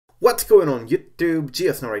What's going on YouTube?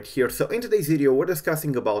 JAilbreak here. So in today's video we're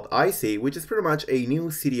discussing about Icy, which is pretty much a new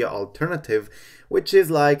Cydia alternative, which is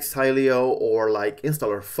like Sileo or like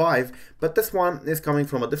Installer 5, but this one is coming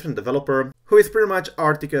from a different developer who is pretty much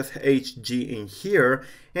Articus HG in here,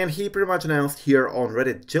 and he pretty much announced here on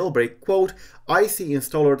Reddit Jailbreak, quote, Icy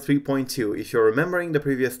Installer 3.2. If you're remembering the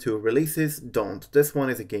previous two releases, don't. This one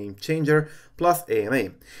is a game changer, plus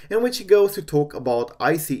AMA. In which he goes to talk about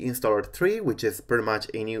Icy Installer 3, which is pretty much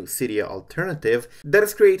a new Cydia alternative that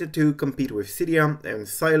is created to compete with Cydia and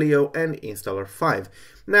Sileo and Installer 5.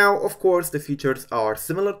 Now, of course, the features are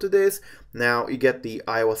similar to this. Now, you get the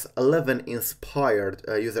iOS 11 inspired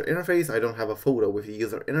user interface. I don't have a photo with the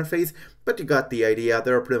user interface, but you got the idea.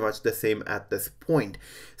 They're pretty much the same at this point.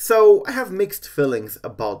 So, I have mixed feelings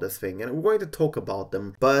about this thing, and we're going to talk about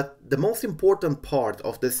them. But the most important part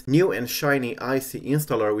of this new and shiny Icy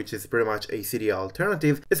installer, which is pretty much a Cydia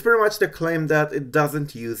alternative, is pretty much the claim that it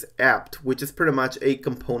doesn't use apt, which is pretty much a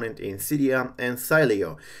component in Cydia and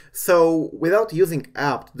Sileo. So, without using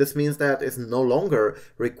apt, this means that it's no longer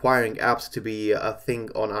requiring apps to be a thing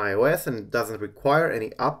on iOS, and it doesn't require any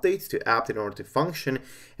updates to apt in order to function,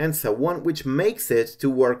 and so on, which makes it to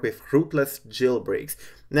work with rootless jailbreaks.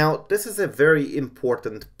 Now, this is a very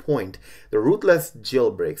important point. The rootless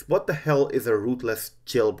jailbreaks. What the hell is a rootless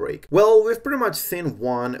jailbreak? Well, we've pretty much seen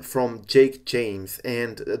one from Jake James,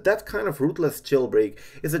 and that kind of rootless jailbreak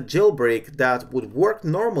is a jailbreak that would work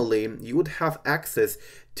normally. You would have access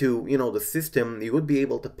to, the system. You would be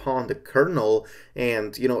able to pawn the kernel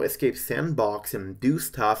and, escape sandbox and do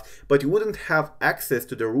stuff, but you wouldn't have access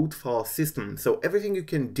to the root file system. So everything you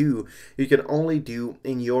can do, you can only do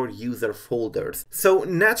in your user folders. So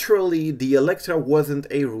naturally, the Electra wasn't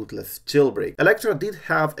a rootless jailbreak. Electra did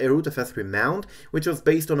have a root FS Remount, which was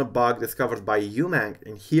based on a bug discovered by Umang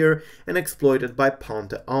in here and exploited by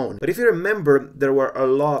Ponte-own. But if you remember, there were a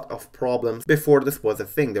lot of problems before this was a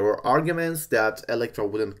thing. There were arguments that Electra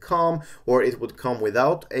wouldn't come, or it would come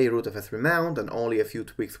without a root FS Remount and only a few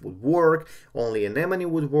tweaks would work, only an anemone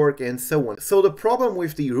would work, and so on. So the problem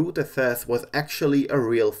with the root FS was actually a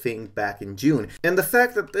real thing back in June. And the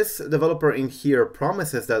fact that this developer in here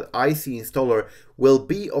promises that Icy Installer will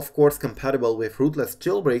be, of course, compatible with rootless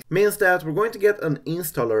jailbreaks means that we're going to get an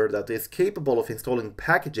installer that is capable of installing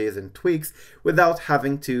packages and tweaks without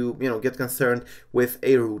having to, get concerned with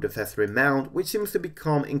a root FS Remount, which seems to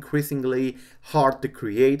become increasingly hard to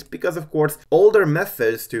create because, of course, older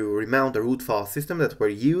methods to remount the root file system that were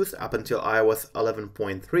used up until iOS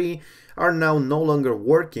 11.3 are now no longer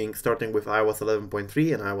working, starting with iOS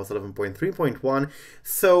 11.3 and iOS 11.3.1,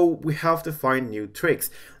 so we have to find new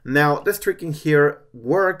tricks. Now, this trick in here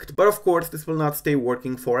worked, but of course this will not stay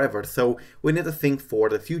working forever, so we need to think for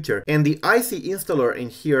the future. And the Icy installer in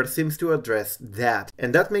here seems to address that,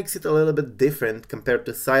 and that makes it a little bit different compared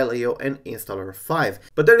to Sileo and Installer 5.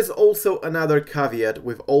 But there is also another caveat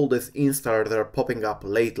with all these installers that are popping up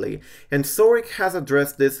lately, and Saurik has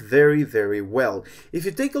addressed this very, very well. If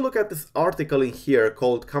you take a look at this article in here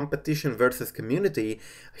called Competition versus Community,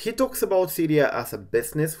 he talks about Cydia as a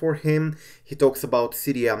business for him, he talks about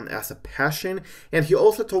Cydia as a passion, and he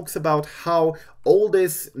also talks about how all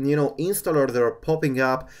these, installers that are popping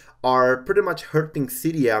up are pretty much hurting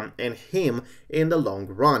Cydia and him in the long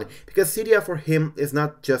run, because Cydia for him is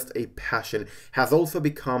not just a passion, has also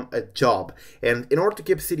become a job, and in order to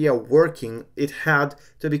keep Cydia working, it had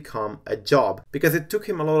to become a job, because it took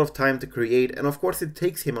him a lot of time to create, and of course it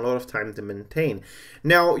takes him a lot of time to maintain.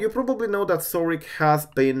 Now, you probably know that Saurik has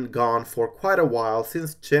been gone for quite a while,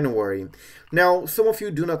 since January. Now, some of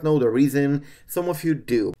you do not know the reason, some of you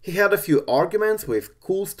do. He had a few arguments with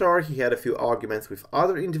Coolstar, he had a few arguments with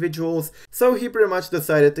other individuals, so he pretty much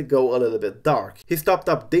decided to go a little bit dark. He stopped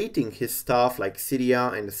updating his stuff like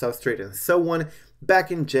Cydia and the substrate and so on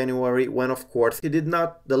back in January, when of course he did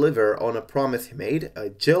not deliver on a promise he made, a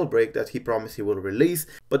jailbreak that he promised he will release,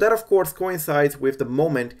 but that of course coincides with the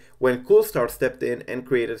moment when Coolstar stepped in and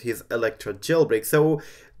created his Electra jailbreak. So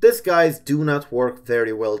these guys do not work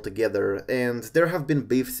very well together, and there have been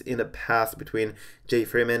beefs in the past between Jay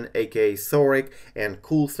Freeman, aka Saurik, and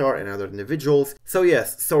Coolstar and other individuals. So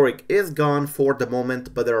yes, Saurik is gone for the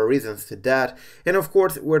moment, but there are reasons to that, and of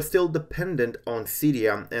course we're still dependent on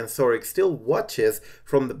Cydia, and Saurik still watches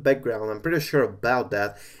from the background, I'm pretty sure about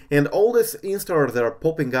that, and all these installers that are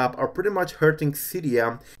popping up are pretty much hurting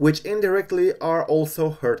Cydia, which indirectly are also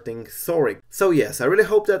hurting Saurik. So yes, I really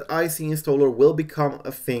hope that Icy installer will become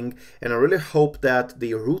a thing thing, and I really hope that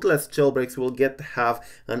the rootless jailbreaks will get to have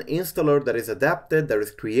an installer that is adapted, that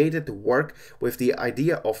is created to work with the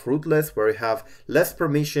idea of rootless, where you have less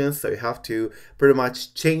permissions, so you have to pretty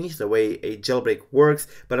much change the way a jailbreak works,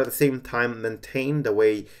 but at the same time maintain the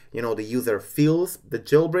way, you know, the user feels the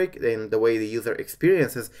jailbreak and the way the user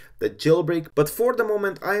experiences the jailbreak. But for the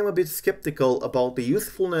moment, I am a bit skeptical about the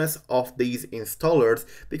usefulness of these installers,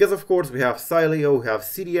 because of course we have Sileo, we have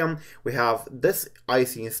Cydia, we have this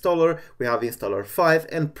Icy Installer, we have Installer 5,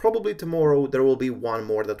 and probably tomorrow there will be one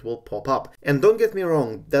more that will pop up. And don't get me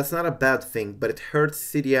wrong, that's not a bad thing, but it hurts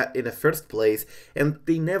Cydia in the first place, and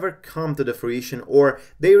they never come to the fruition, or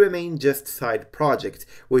they remain just side projects,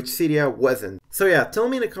 which Cydia wasn't. So yeah, tell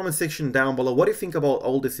me in the comment section down below what do you think about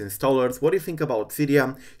all these installers, what do you think about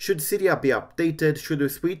Cydia? Should Cydia be updated? Should we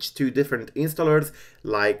switch to different installers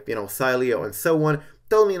like, you know, Sileo and so on?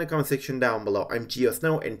 Tell me in the comment section down below. I'm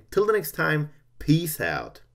JAilbreak, and till the next time, peace out.